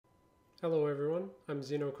Hello everyone, I'm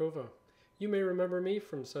Zeno Kova. You may remember me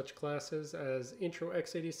from such classes as Intro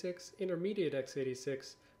x86, Intermediate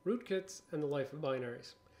x86, Rootkits, and the Life of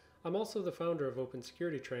Binaries. I'm also the founder of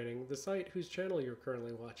OpenSecurityTraining, the site whose channel you're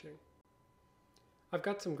currently watching. I've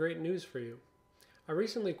got some great news for you. I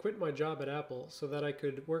recently quit my job at Apple so that I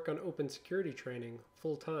could work on OpenSecurityTraining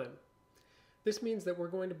full-time. This means that we're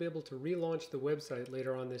going to be able to relaunch the website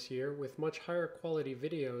later on this year with much higher quality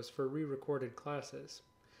videos for re-recorded classes.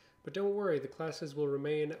 But don't worry, the classes will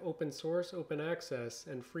remain open source, open access,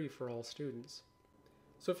 and free for all students.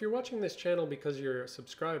 So if you're watching this channel because you're a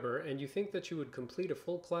subscriber and you think that you would complete a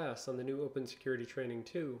full class on the new OpenSecurityTraining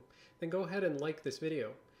 2, then go ahead and like this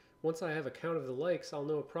video. Once I have a count of the likes, I'll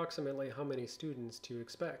know approximately how many students to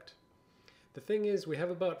expect. The thing is, we have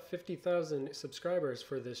about 50,000 subscribers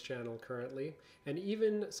for this channel currently, and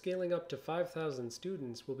even scaling up to 5,000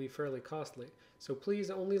 students will be fairly costly. So please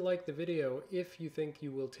only like the video if you think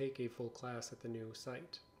you will take a full class at the new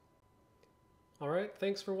site. Alright,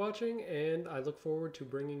 thanks for watching, and I look forward to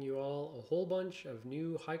bringing you all a whole bunch of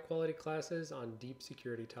new high-quality classes on deep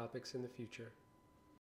security topics in the future.